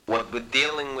What we're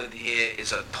dealing with here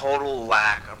is a total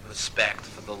lack of respect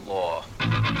for the law.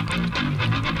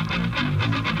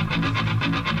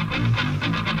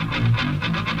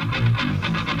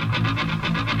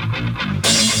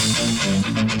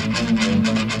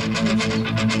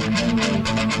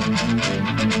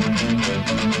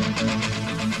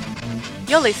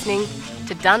 You're listening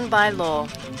to Done by Law,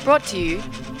 brought to you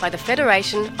by the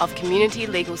Federation of Community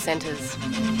Legal Centres.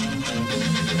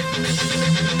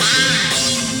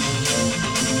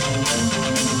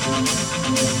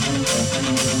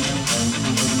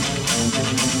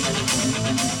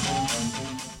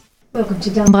 Welcome to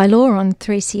Done by Law on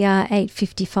 3CR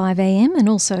 8:55 AM, and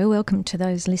also welcome to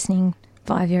those listening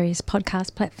via various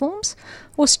podcast platforms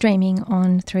or streaming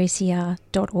on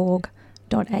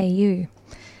 3cr.org.au.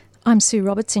 I'm Sue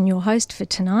Robertson, your host for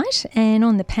tonight, and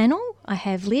on the panel I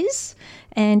have Liz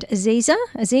and Aziza.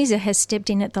 Aziza has stepped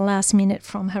in at the last minute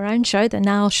from her own show, The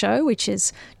Nail Show, which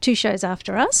is 2 shows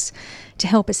after us, to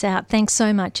help us out. Thanks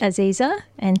so much, Aziza,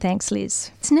 and thanks, Liz.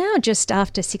 It's now just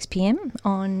after 6 p.m.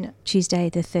 on Tuesday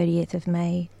the 30th of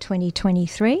May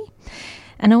 2023,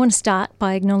 and I want to start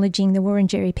by acknowledging the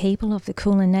Wurundjeri people of the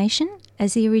Kulin Nation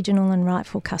as the original and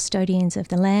rightful custodians of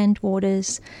the land,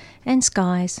 waters and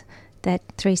skies that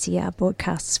 3CR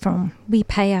broadcasts from. We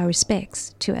pay our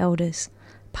respects to elders,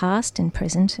 past and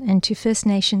present, and to First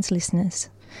Nations listeners.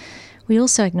 We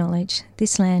also acknowledge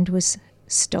this land was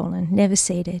stolen, never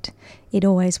ceded. It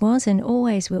always was and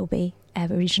always will be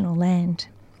Aboriginal land.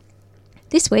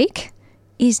 This week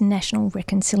is National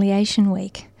Reconciliation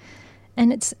Week,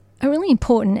 and it's a really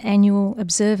important annual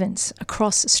observance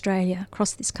across Australia,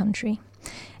 across this country.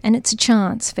 And it's a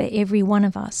chance for every one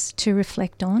of us to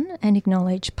reflect on and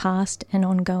acknowledge past and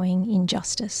ongoing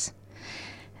injustice.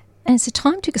 And it's a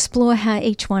time to explore how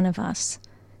each one of us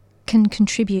can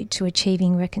contribute to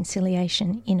achieving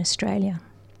reconciliation in Australia.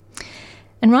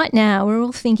 And right now we're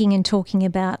all thinking and talking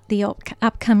about the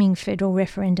upcoming federal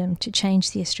referendum to change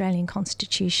the Australian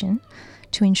Constitution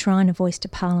to enshrine a voice to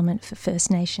Parliament for First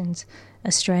Nations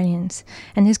Australians.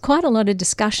 And there's quite a lot of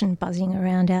discussion buzzing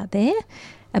around out there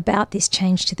about this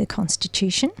change to the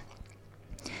Constitution.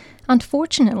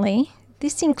 Unfortunately,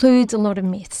 this includes a lot of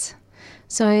myths.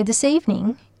 So this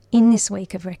evening, in this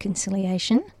week of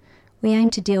reconciliation, we aim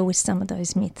to deal with some of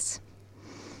those myths.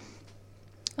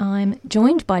 I'm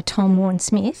joined by Tom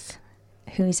Warne-Smith,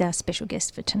 who is our special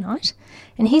guest for tonight,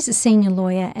 and he's a senior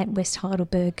lawyer at West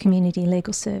Heidelberg Community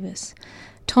Legal Service.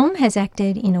 Tom has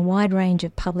acted in a wide range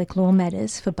of public law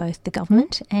matters for both the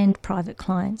government and private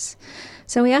clients.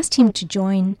 So we asked him to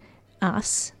join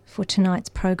us for tonight's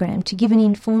program to give an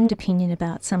informed opinion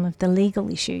about some of the legal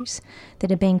issues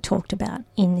that are being talked about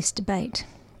in this debate.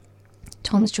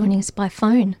 Tom's joining us by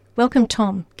phone. Welcome,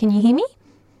 Tom. Can you hear me?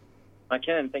 I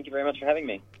can. Thank you very much for having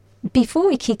me. Before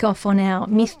we kick off on our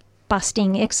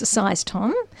myth-busting exercise,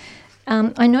 Tom,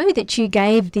 I know that you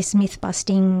gave this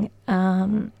myth-busting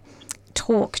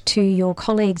talk to your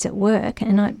colleagues at work,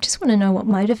 and I just want to know what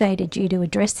motivated you to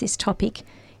address this topic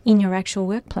in your actual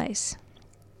workplace.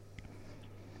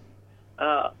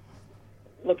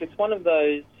 Look, it's one of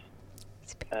those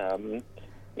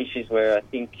issues where I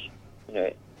think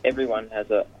everyone has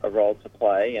a role to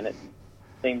play, and it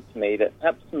seems to me that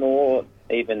perhaps more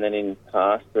even than in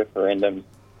past referendums,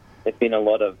 there's been a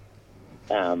lot of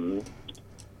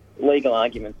legal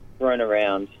arguments thrown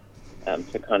around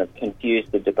to kind of confuse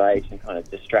the debate and kind of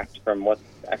distract from what's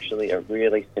actually a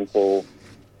really simple,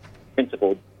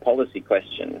 principled policy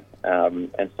question.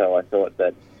 And so I thought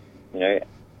that,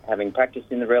 having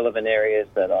practiced in the relevant areas,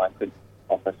 that I could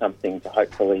offer something to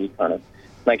hopefully kind of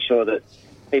make sure that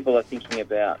people are thinking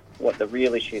about what the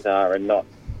real issues are and not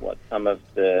what some of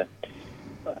the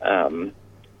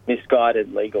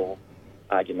misguided legal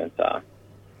arguments are.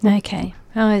 Okay.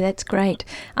 Oh, that's great.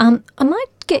 I might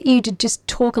get you to just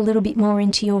talk a little bit more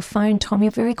into your phone, Tom.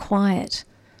 You're very quiet.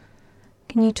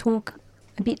 Can you talk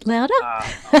a bit louder?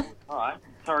 All right.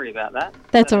 Sorry about that.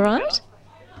 That's all right.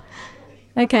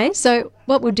 Okay, so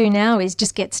what we'll do now is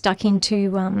just get stuck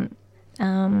into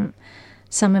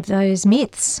some of those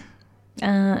myths.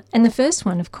 And the first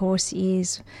one, of course,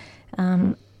 is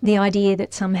the idea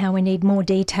that somehow we need more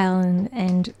detail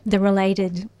and the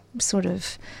related sort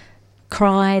of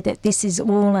cry that this is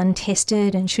all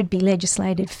untested and should be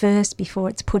legislated first before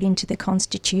it's put into the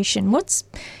Constitution. What's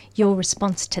your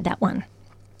response to that one?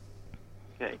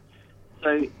 Okay.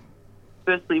 So,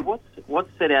 firstly, what's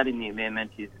set out in the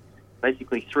amendment is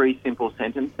basically 3 simple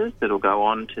sentences that will go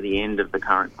on to the end of the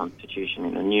current Constitution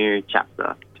in a new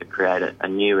chapter to create a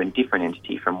new and different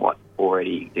entity from what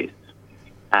already exists.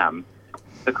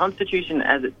 The Constitution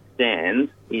as it stands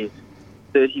is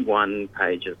 31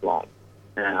 pages long.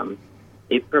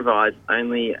 it provides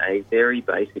only a very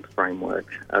basic framework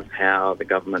of how the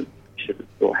government should,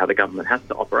 or how the government has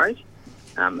to operate,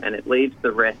 and it leaves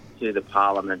the rest to the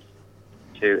Parliament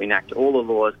to enact all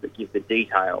the laws that give the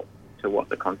detail to what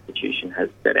the Constitution has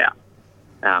set out.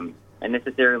 And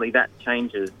necessarily that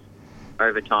changes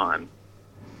over time,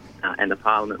 and the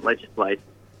Parliament legislates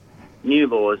new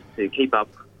laws to keep up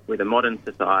with a modern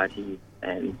society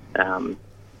and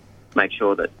make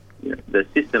sure that the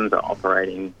systems are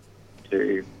operating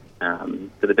to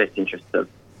the best interests of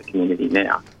the community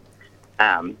now.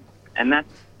 And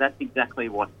that's exactly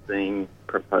what's being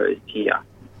proposed here.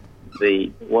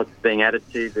 What's being added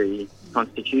to the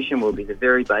Constitution will be the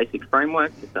very basic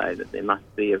framework to say that there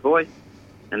must be a voice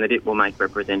and that it will make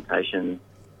representation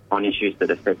on issues that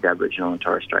affect Aboriginal and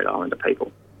Torres Strait Islander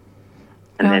people.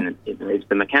 And then it leaves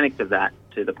the mechanics of that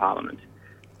to the Parliament.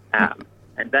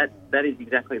 And that is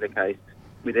exactly the case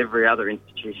with every other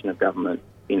institution of government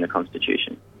in the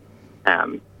Constitution.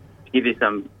 To give you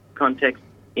some context,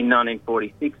 in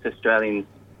 1946, Australians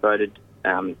voted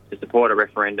to support a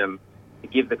referendum to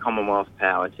give the Commonwealth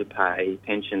power to pay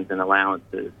pensions and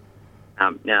allowances.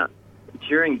 Now,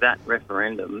 during that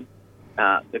referendum,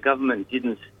 the government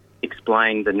didn't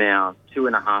explain the now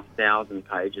 2,500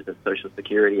 pages of Social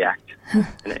Security Act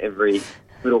and every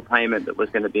little payment that was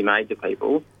going to be made to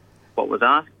people. What was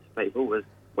asked to people was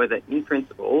whether, in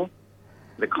principle,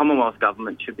 the Commonwealth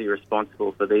government should be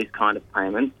responsible for these kind of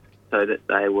payments so that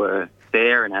they were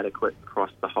fair and adequate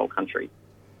across the whole country.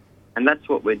 And that's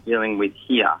what we're dealing with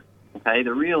here. Okay,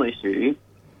 the real issue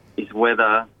is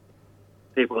whether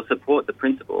people support the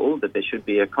principle that there should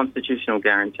be a constitutional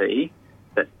guarantee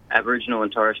that Aboriginal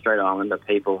and Torres Strait Islander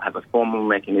people have a formal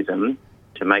mechanism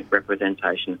to make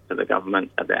representations to the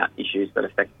government about issues that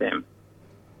affect them.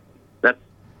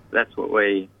 That's what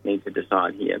we need to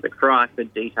decide here. The cry for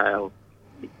detail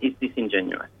is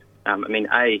disingenuous.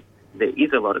 A, there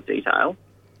is a lot of detail,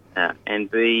 and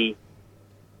B,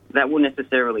 that will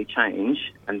necessarily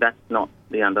change, and that's not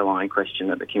the underlying question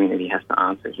that the community has to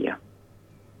answer here.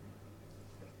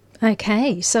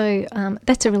 Okay, so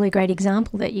that's a really great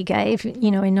example that you gave,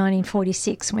 in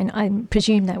 1946, when I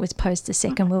presume that was post the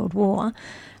Second World War,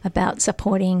 about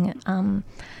supporting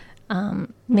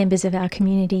members of our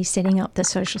community setting up the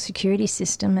social security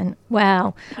system. And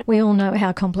wow, we all know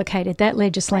how complicated that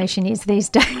legislation is these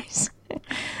days.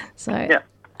 So,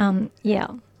 yeah.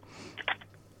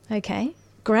 Okay,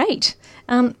 great.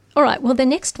 All right, well, the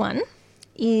next one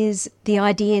is the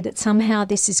idea that somehow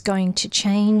this is going to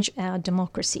change our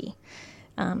democracy.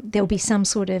 There'll be some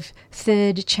sort of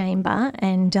third chamber,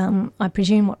 and I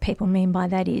presume what people mean by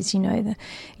that is,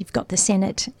 you've got the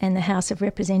Senate and the House of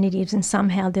Representatives, and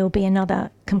somehow there'll be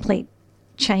another complete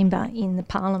chamber in the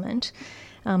Parliament,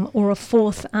 or a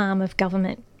fourth arm of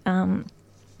government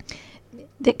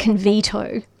that can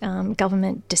veto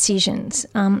government decisions.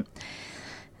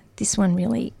 This one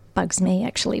really bugs me,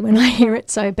 actually, when I hear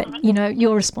it. So, but,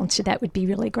 your response to that would be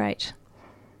really great.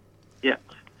 Yeah.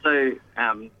 So,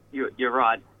 you're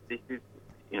right. This is,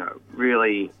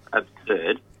 really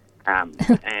absurd.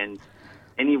 And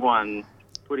anyone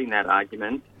putting that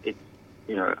argument, it's,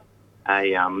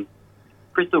 a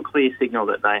crystal clear signal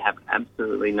that they have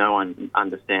absolutely no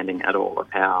understanding at all of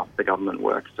how the government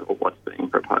works or what's being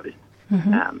proposed.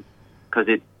 Because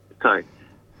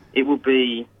it will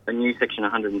be a new Section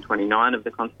 129 of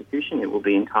the Constitution. It will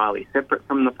be entirely separate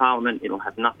from the Parliament. It will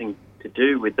have nothing to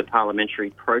do with the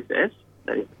parliamentary process,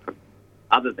 that is,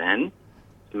 other than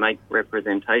to make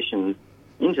representations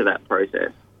into that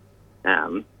process.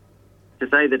 To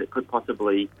say that it could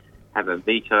possibly have a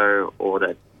veto or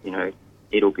that,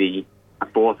 it'll be a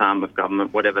fourth arm of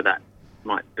government, whatever that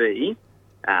might be,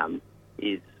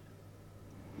 is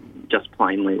just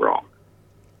plainly wrong.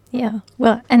 Yeah,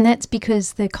 well, and that's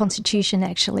because the Constitution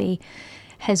actually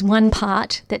has one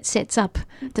part that sets up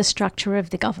the structure of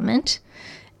the government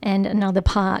and another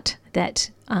part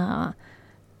that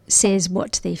says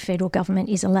what the federal government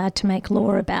is allowed to make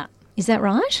law about. Is that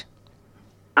right?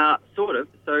 Sort of.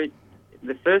 So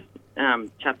the first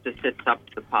chapter sets up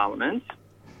the Parliament.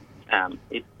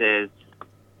 It says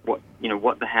what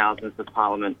the houses of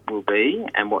Parliament will be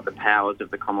and what the powers of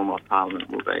the Commonwealth Parliament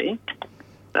will be.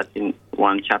 That's in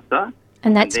one chapter.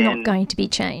 And that's not going to be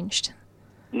changed?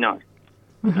 No.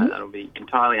 No, that'll be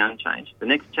entirely unchanged. The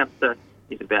next chapter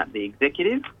is about the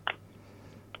executive,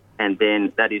 and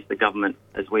then that is the government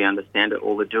as we understand it,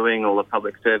 all the doing, all the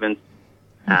public servants,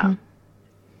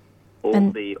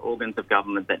 all the organs of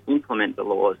government that implement the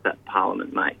laws that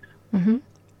Parliament makes. And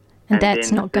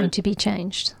that's not going to be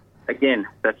changed? Again,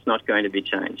 that's not going to be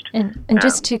changed. And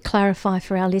just to clarify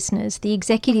for our listeners, the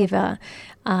executive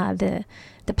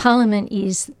the Parliament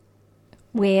is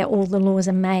where all the laws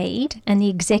are made, and the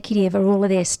executive are all of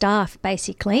their staff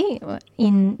basically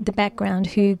in the background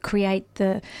who create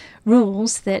the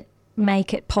rules that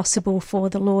make it possible for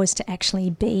the laws to actually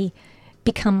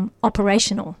become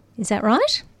operational. Is that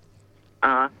right?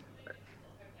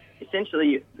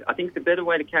 Essentially, I think the better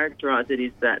way to characterise it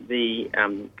is that the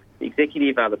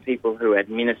executive are the people who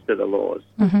administer the laws.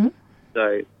 Mm-hmm.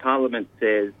 So Parliament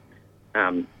says,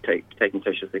 taking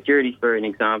Social Security for an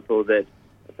example, that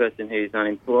a person who's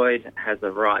unemployed has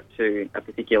a right to a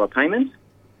particular payment.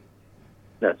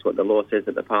 That's what the law says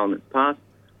that the Parliament's passed.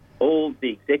 All the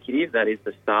executive, that is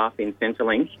the staff in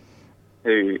Centrelink,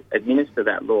 who administer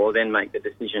that law, then make the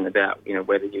decision about,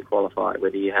 whether you qualify,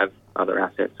 whether you have other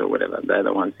assets or whatever. They're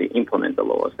the ones who implement the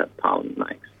laws that Parliament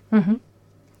makes. Mm-hmm.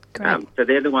 Great. So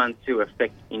they're the ones who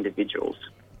affect individuals.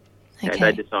 Okay.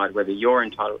 They decide whether you're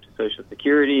entitled to Social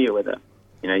Security or whether,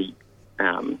 you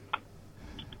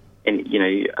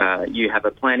have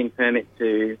a planning permit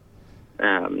to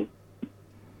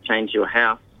change your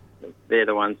house. They're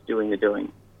the ones doing the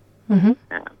doing. Mm-hmm.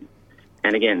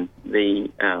 And again,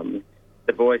 the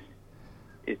voice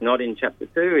is not in Chapter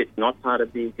 2. It's not part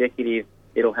of the executive.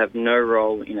 It'll have no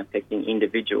role in affecting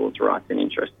individuals' rights and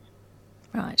interests.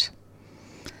 Right.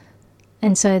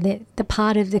 And so the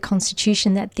part of the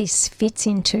Constitution that this fits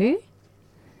into,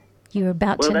 you're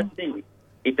about to... Well, that's the thing.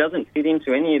 It doesn't fit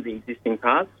into any of the existing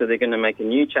parts, so they're going to make a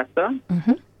new chapter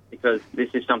mm-hmm. because this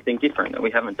is something different that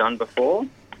we haven't done before,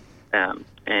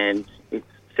 and it's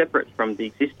separate from the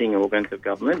existing organs of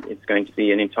government. It's going to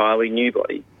be an entirely new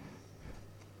body.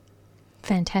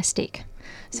 Fantastic.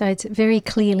 So it's very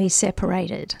clearly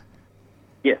separated.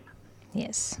 Yes.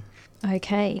 Yes.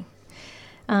 Okay.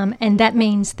 And that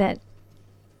means that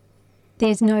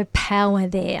there's no power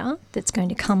there that's going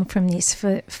to come from this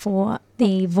for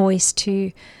the voice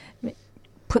to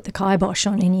put the kibosh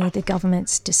on any of the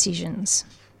government's decisions.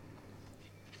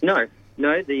 No.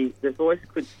 The voice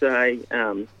could say,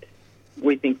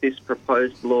 we think this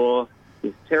proposed law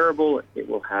is terrible. It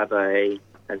will have a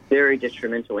very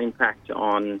detrimental impact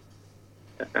on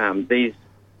these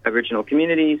Aboriginal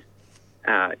communities.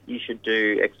 You should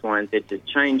do X, Y, and Z to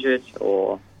change it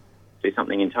or do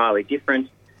something entirely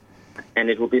different. And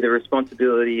it will be the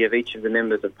responsibility of each of the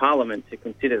members of Parliament to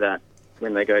consider that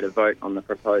when they go to vote on the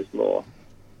proposed law.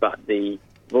 But the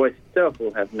voice itself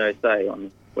will have no say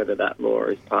on whether that law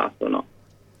is passed or not.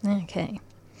 Okay.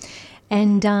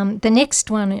 And the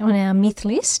next one on our myth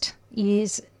list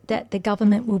is that the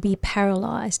government will be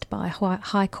paralysed by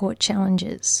High Court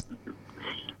challenges.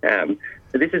 So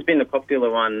this has been the popular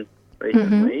one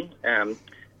recently. Mm-hmm.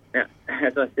 Now,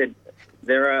 as I said,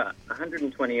 there are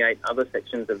 128 other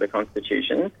sections of the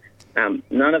Constitution.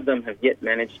 None of them have yet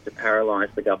managed to paralyse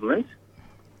the government.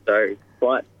 So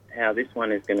quite how this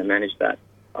one is going to manage that,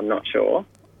 I'm not sure,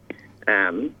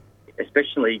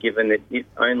 especially given that it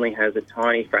only has a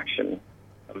tiny fraction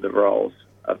of the roles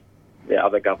of the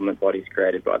other government bodies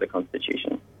created by the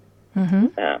Constitution.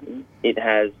 Mm-hmm. It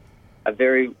has a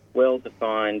very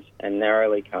well-defined and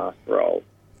narrowly cast role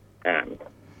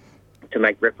to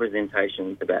make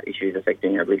representations about issues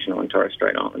affecting Aboriginal and Torres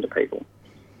Strait Islander people.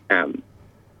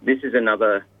 This is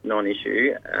another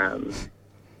non-issue,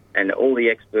 and all the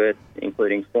experts,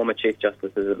 including former Chief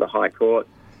Justices of the High Court,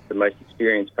 the most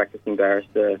experienced practicing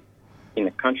barrister in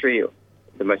the country,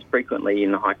 the most frequently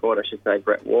in the High Court, I should say,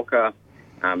 Brett Walker,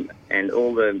 and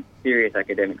all the serious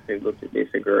academics who've looked at this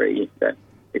agree that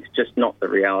it's just not the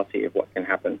reality of what can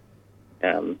happen.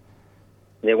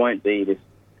 There won't be this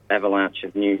avalanche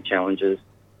of new challenges,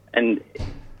 and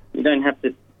you don't have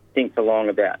to think for long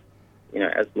about,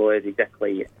 as lawyers,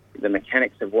 exactly the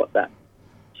mechanics of what that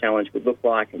challenge would look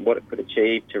like and what it could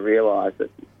achieve to realise that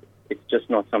it's just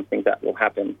not something that will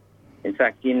happen. In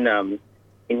fact, in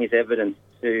his evidence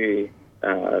to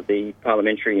the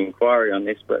parliamentary inquiry on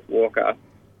this, Brett Walker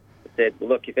said,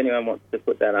 look, if anyone wants to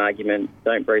put that argument,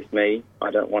 don't brief me.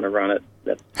 I don't want to run it.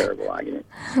 That's a terrible argument.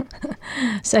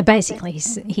 So basically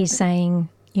he's saying,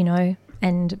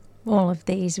 and all of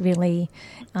these really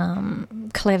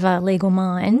clever legal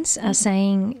minds are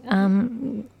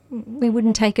saying we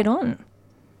wouldn't take it on.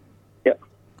 Yep.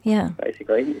 Yeah.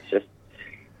 Basically, it's just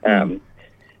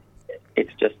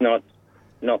it's just not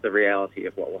the reality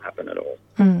of what will happen at all.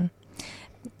 Mm.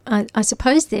 I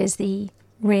suppose there's the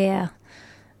rare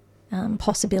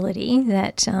possibility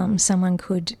that someone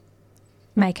could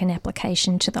make an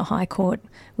application to the High Court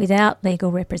without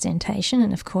legal representation,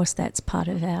 and of course that's part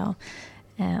of our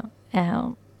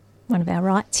one of our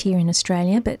rights here in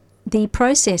Australia. But the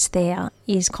process there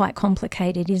is quite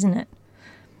complicated, isn't it?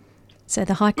 So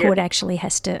the High Court actually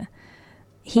has to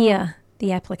hear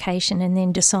the application and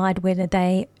then decide whether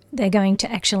they they're going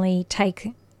to actually take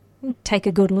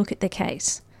a good look at the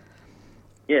case?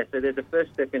 Yeah, so there's a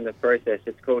first step in the process.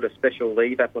 It's called a special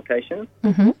leave application.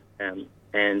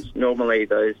 And normally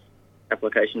those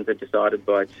applications are decided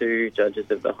by 2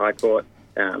 judges of the High Court,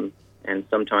 and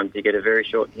sometimes you get a very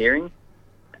short hearing,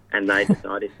 and they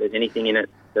decide if there's anything in it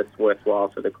that's worthwhile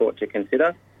for the court to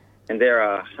consider. And there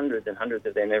are hundreds and hundreds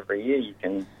of them every year. You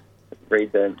can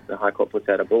read the High Court puts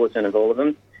out a bulletin of all of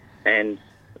them, and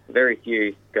very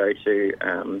few go to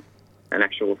an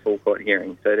actual full court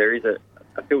hearing. So there is a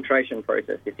filtration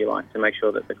process, if you like, to make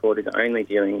sure that the court is only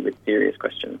dealing with serious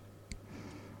questions.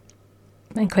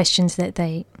 And questions that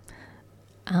they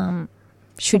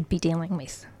should be dealing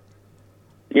with.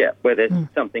 Yeah, where there's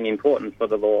something important for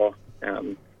the law,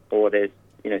 or there's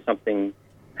something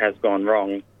has gone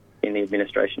wrong in the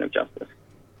administration of justice.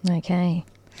 Okay.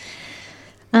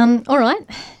 All right.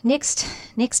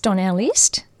 Next on our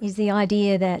list is the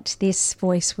idea that this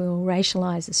voice will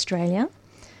racialise Australia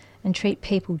and treat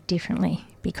people differently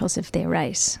because of their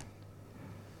race.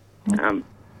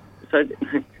 So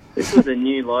this was a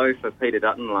new low for Peter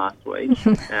Dutton last week.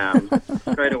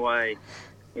 Straight away,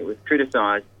 it was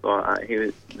criticised by he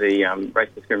was the Race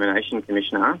Discrimination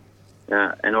Commissioner,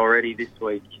 and already this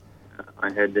week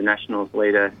I heard the Nationals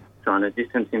leader trying to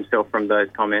distance himself from those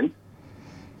comments.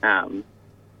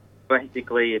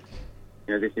 Basically,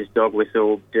 this is dog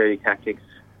whistle, dirty tactics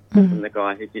from the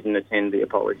guy who didn't attend the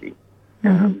apology.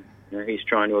 He's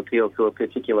trying to appeal to a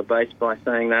particular base by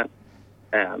saying that,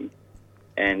 and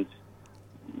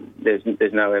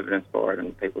there's no evidence for it,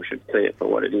 and people should see it for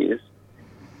what it is.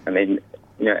 I mean,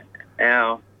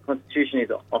 our constitution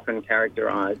is often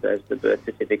characterised as the birth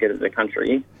certificate of the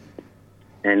country,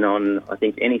 and on, I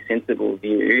think, any sensible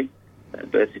view, a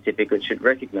birth certificate should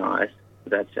recognise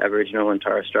that Aboriginal and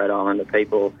Torres Strait Islander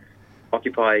people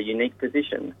occupy a unique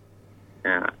position,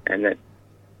 and that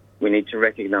we need to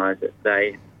recognise that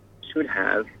they should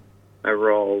have a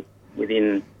role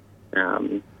within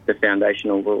the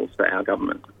foundational rules for our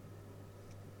government.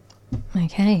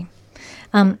 Okay.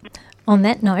 On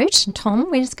that note,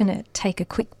 Tom, we're just going to take a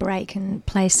quick break and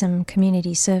play some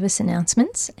community service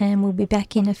announcements, and we'll be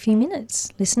back in a few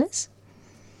minutes, listeners.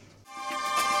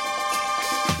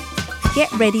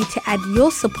 Get ready to add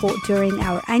your support during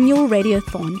our annual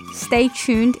Radiothon. Stay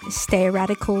tuned, stay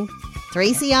radical.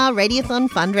 3CR Radiothon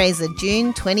fundraiser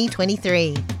June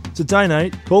 2023. To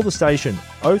donate, call the station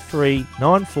 03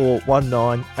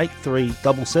 9419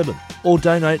 8377 or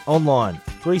donate online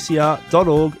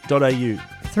 3cr.org.au.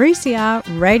 3CR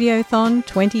Radiothon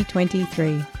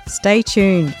 2023. Stay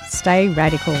tuned, stay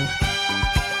radical.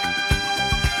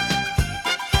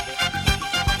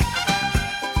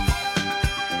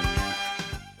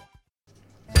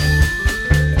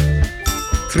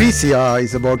 3CR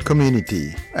is about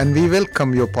community, and we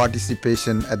welcome your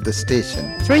participation at the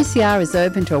station. 3CR is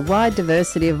open to a wide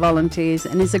diversity of volunteers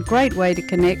and is a great way to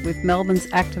connect with Melbourne's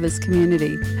activist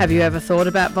community. Have you ever thought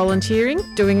about volunteering,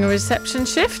 doing a reception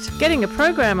shift, getting a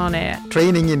program on air,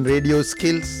 training in radio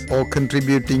skills, or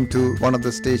contributing to one of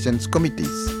the station's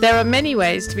committees? There are many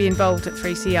ways to be involved at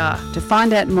 3CR. To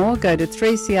find out more, go to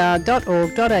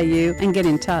 3cr.org.au and get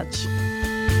in touch.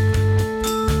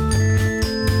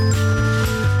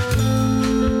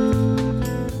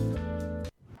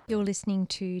 You're listening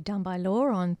to Done by Law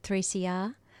on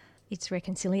 3CR. It's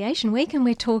Reconciliation Week, and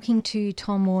we're talking to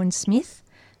Tom Warne-Smith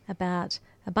about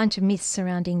a bunch of myths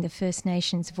surrounding the First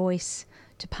Nations voice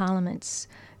to Parliament's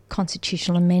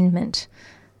constitutional amendment.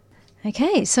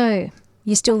 Okay, so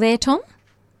you still there, Tom?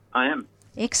 I am.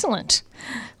 Excellent.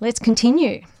 Let's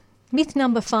continue. Myth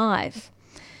number 5.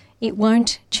 It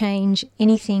won't change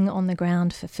anything on the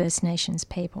ground for First Nations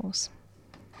peoples.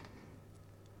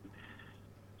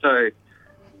 So,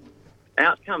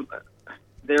 outcome.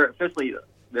 Firstly,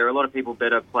 there are a lot of people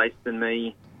better placed than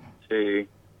me to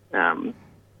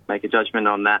make a judgment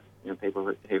on that.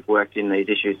 People who've worked in these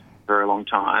issues for a long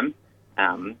time.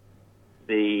 To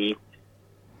me,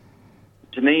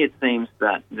 it seems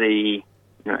that the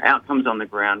outcomes on the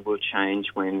ground will change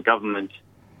when government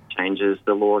changes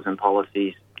the laws and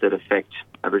policies that affect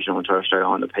Aboriginal and Torres Strait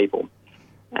Islander people.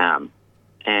 An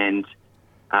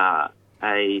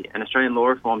Australian Law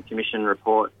Reform Commission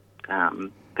report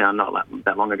found not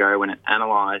that long ago, when it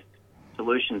analysed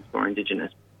solutions for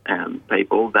Indigenous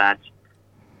people, that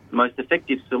most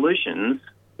effective solutions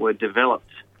were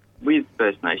developed with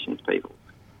First Nations peoples.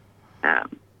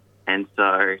 And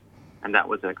that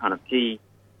was a kind of key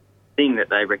thing that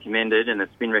they recommended, and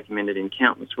it's been recommended in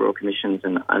countless Royal Commissions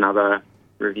and other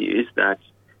reviews, that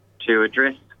to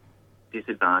address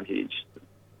disadvantage,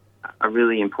 a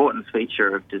really important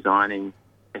feature of designing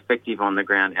effective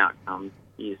on-the-ground outcomes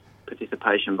is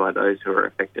participation by those who are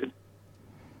affected.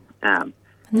 And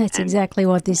that's exactly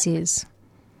what this is.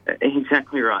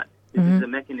 Exactly right. This is a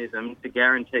mechanism to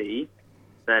guarantee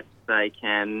that they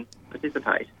can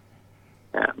participate.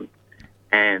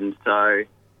 And so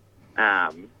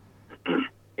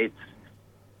it's,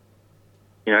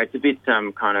 it's a bit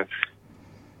kind of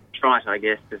trite, I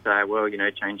guess, to say, well,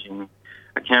 changing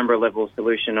a Canberra-level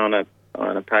solution on a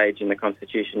page in the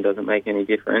Constitution doesn't make any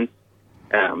difference.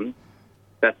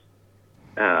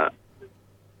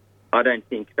 I don't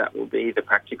think that will be the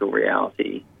practical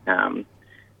reality. And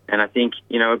I think,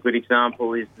 a good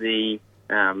example is the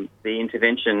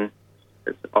intervention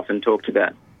that's often talked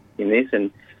about in this,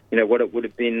 and, what it would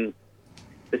have been,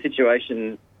 the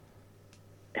situation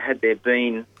had there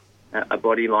been a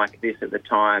body like this at the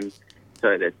time,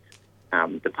 so that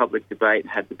the public debate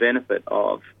had the benefit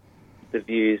of the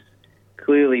views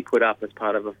clearly put up as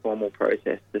part of a formal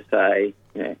process to say,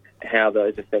 how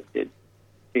those affected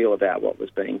feel about what was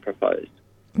being proposed.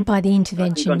 By the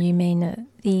intervention, you mean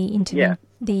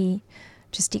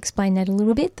just explain that a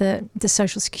little bit, the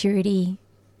Social Security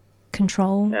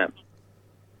control? Yeah.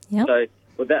 Yep. So,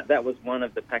 that was one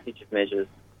of the package of measures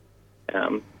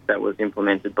that was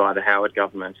implemented by the Howard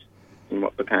government in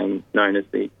what became known as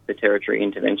the Territory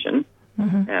Intervention.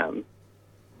 And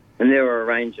there were a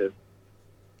range of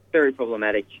very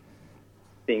problematic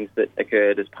things that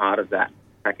occurred as part of that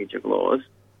package of laws,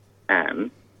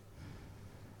 and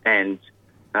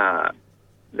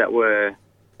that were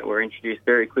introduced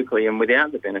very quickly and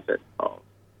without the benefit of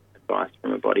advice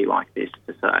from a body like this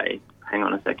to say, hang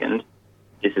on a second,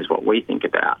 this is what we think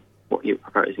about what you're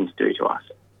proposing to do to us.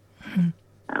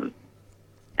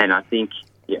 And I think,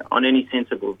 on any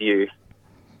sensible view,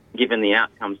 given the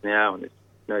outcomes now, and there's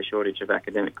no shortage of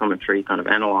academic commentary kind of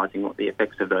analysing what the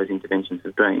effects of those interventions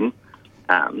have been,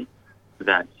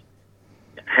 that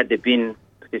had there been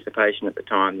participation at the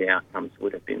time, the outcomes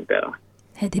would have been better.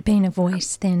 Had there been a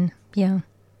voice then, yeah.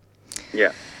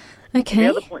 Yeah. Okay. The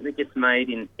other point that gets made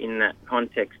in that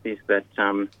context is that,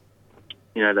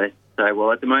 they say,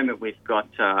 well, at the moment we've got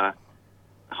the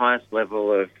highest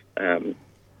level of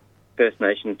First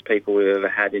Nations people we've ever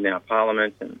had in our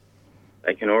parliament, and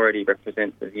they can already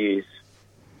represent the views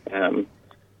of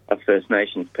First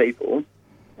Nations people.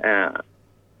 Now,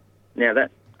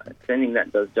 that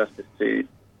does justice to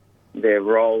their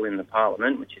role in the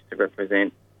parliament, which is to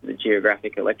represent the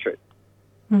geographic electorate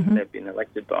they've been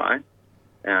elected by,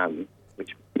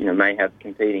 which may have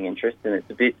competing interests, and it's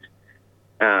a bit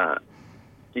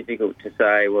difficult to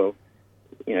say, well,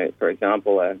 for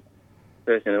example, a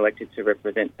person elected to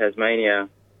represent Tasmania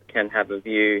can have a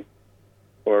view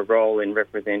or a role in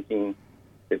representing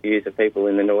the views of people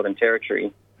in the Northern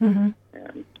Territory. So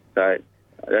I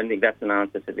don't think that's an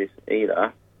answer to this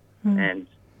either. And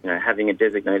having a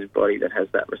designated body that has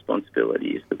that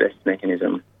responsibility is the best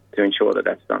mechanism to ensure that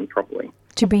that's done properly.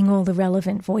 To bring all the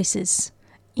relevant voices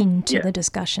into the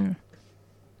discussion.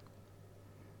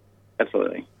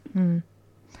 Absolutely.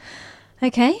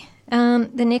 Okay.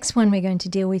 The next one we're going to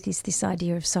deal with is this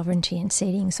idea of sovereignty and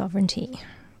ceding sovereignty.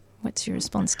 What's your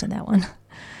response to that one?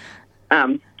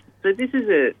 So this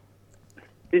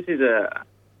is a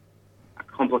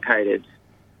complicated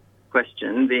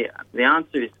question. The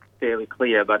answer is fairly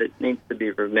clear, but it needs to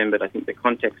be remembered, I think, the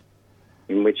context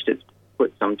in which it's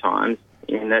put sometimes,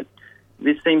 in that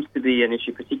this seems to be an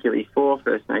issue particularly for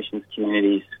First Nations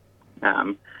communities.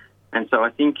 And so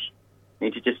I think we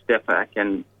need to just step back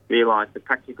and realise the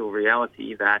practical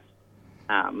reality that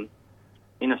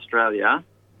in Australia,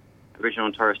 Aboriginal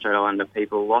and Torres Strait Islander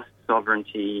people lost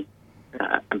sovereignty,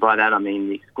 and by that I mean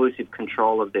the exclusive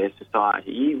control of their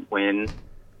society when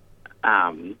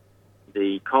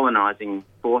the colonising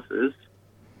forces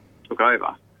took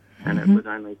over. And it was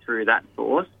only through that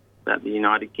force that the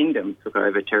United Kingdom took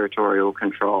over territorial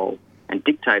control and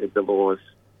dictated the laws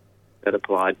that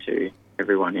applied to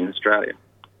everyone in Australia.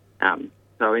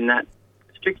 So in that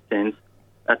strict sense,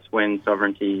 that's when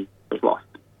sovereignty was lost.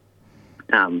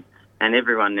 And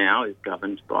everyone now is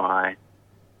governed by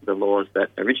the laws that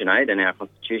originate, and our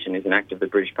Constitution is an act of the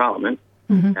British Parliament.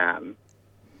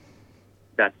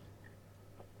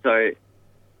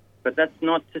 But that's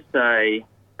not to say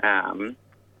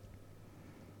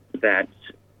that.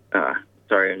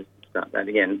 Sorry, I'll start that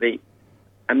again.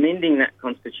 Amending that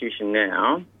Constitution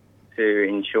now to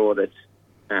ensure that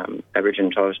Aboriginal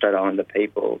and Torres Strait Islander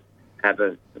people have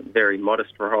a very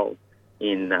modest role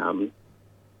in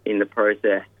the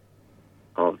process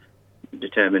of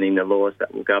determining the laws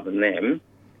that will govern them,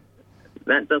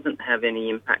 that doesn't have any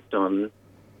impact on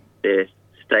their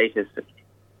status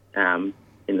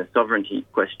in the sovereignty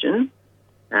question.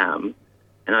 And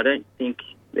I don't think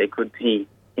there could be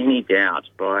any doubt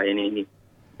by any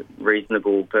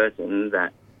reasonable person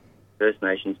that First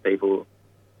Nations people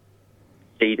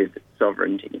ceded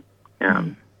sovereignty,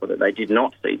 or that they did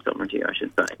not cede sovereignty, I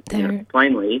should say.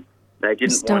 Plainly, they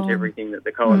didn't want everything that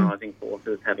the colonising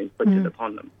forces have inflicted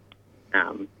upon them.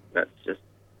 That's just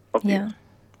obvious. Yeah.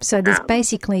 So there's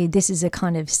basically, this is a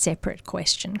kind of separate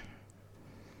question.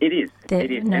 It is.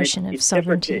 The notion of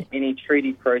sovereignty. Separate to any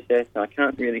treaty process. I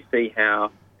can't really see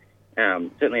how,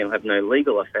 certainly it'll have no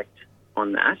legal effect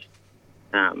on that.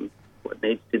 What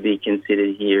needs to be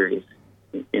considered here is,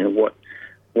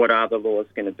 what are the laws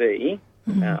going to be,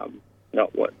 not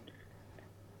what,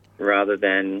 rather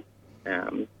than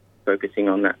focusing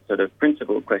on that sort of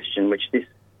principal question, which this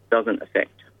doesn't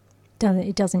affect.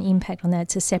 It doesn't impact on that.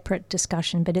 It's a separate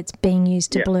discussion, but it's being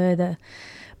used to blur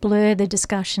the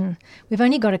discussion. We've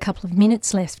only got a couple of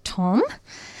minutes left, Tom,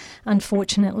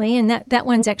 unfortunately, and that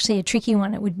one's actually a tricky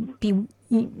one. It would be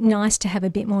nice to have a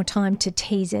bit more time to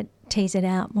tease it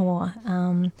out more.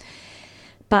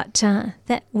 But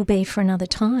that will be for another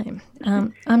time.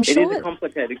 I'm sure it is a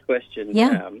complicated question.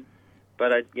 Yeah.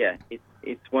 But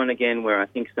it's one again where I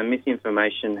think some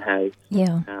misinformation has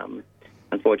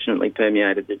unfortunately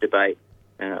permeated the debate,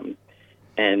 and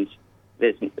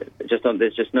there's just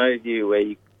no view where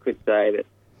you could say that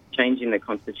changing the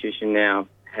Constitution now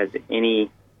has any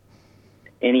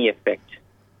effect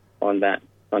on that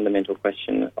fundamental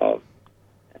question of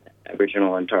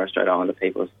Aboriginal and Torres Strait Islander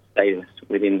people's status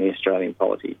within the Australian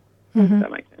polity. Does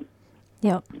that make sense?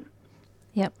 Yep.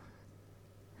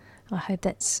 I hope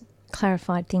that's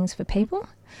clarified things for people.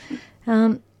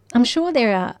 I'm sure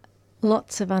there are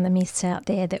lots of other myths out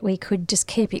there that we could just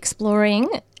keep exploring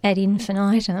ad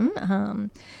infinitum,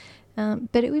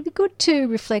 but it would be good to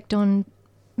reflect on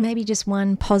maybe just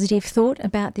one positive thought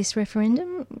about this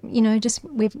referendum.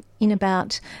 We're in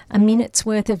about a minute's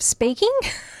worth of speaking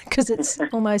because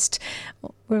we're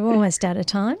almost out of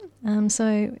time.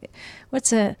 So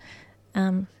it's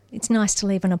nice to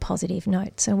leave on a positive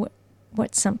note. So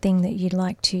what's something that you'd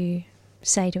like to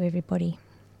say to everybody?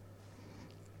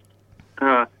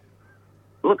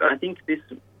 Look, I think this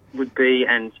would be,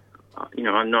 and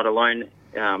I'm not alone.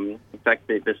 In fact,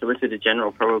 the Solicitor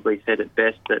General probably said it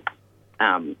best that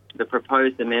the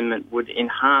proposed amendment would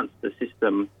enhance the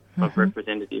system of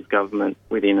representative government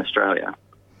within Australia.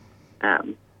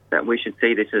 That we should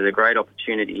see this as a great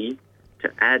opportunity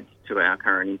to add to our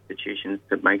current institutions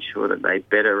to make sure that they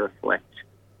better reflect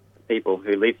the people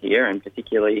who live here, and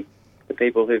particularly the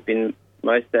people who've been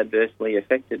most adversely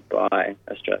affected by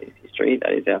Australia's history,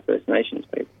 that is our First Nations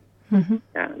people.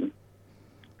 And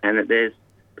that there's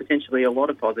potentially a lot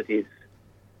of positives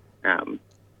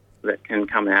that can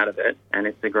come out of it, and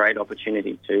it's a great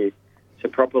opportunity to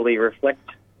properly reflect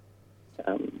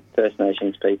First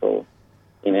Nations people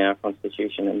in our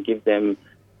Constitution and give them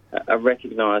a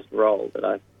recognised role that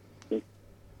I think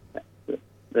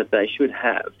that they should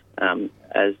have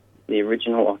as the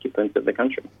original occupants of the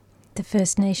country. The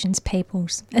First Nations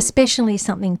peoples, especially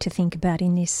something to think about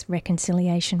in this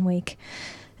Reconciliation Week.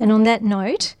 And on that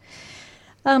note,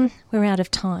 we're out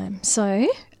of time. So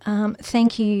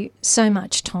thank you so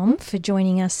much, Tom, for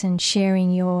joining us and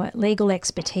sharing your legal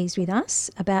expertise with us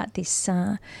about these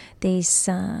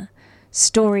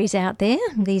stories out there,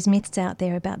 these myths out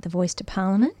there about the voice to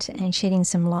Parliament, and shedding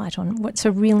some light on what's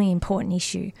a really important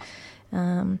issue.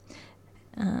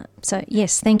 So,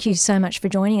 yes, thank you so much for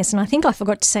joining us. And I think I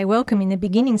forgot to say welcome in the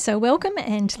beginning, so welcome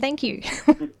and thank you.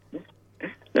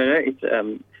 No, it's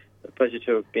a pleasure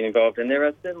to have been involved. And there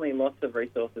are certainly lots of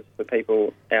resources for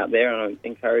people out there, and I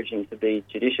encourage them to be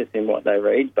judicious in what they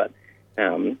read. But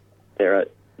there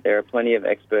are plenty of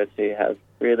experts who have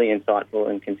really insightful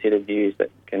and considered views that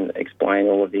can explain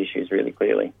all of the issues really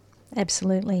clearly.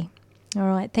 Absolutely. All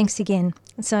right, thanks again.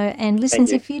 So, and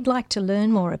listeners, if you'd like to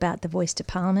learn more about the Voice to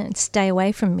Parliament and stay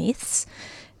away from myths,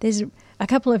 there's a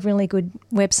couple of really good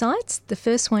websites. The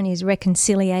first one is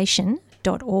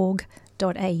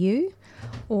reconciliation.org.au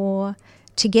or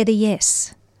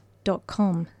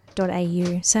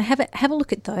togetheryes.com.au. So have a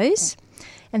look at those,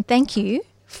 and thank you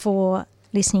for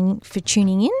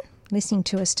tuning in, listening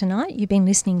to us tonight. You've been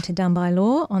listening to Done by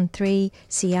Law on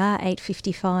 3CR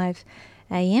 855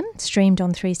 AM, streamed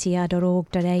on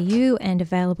 3cr.org.au and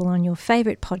available on your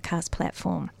favourite podcast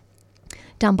platform.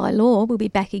 Done by Law will be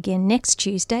back again next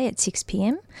Tuesday at 6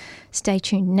 p.m. Stay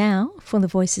tuned now for the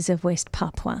Voices of West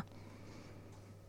Papua.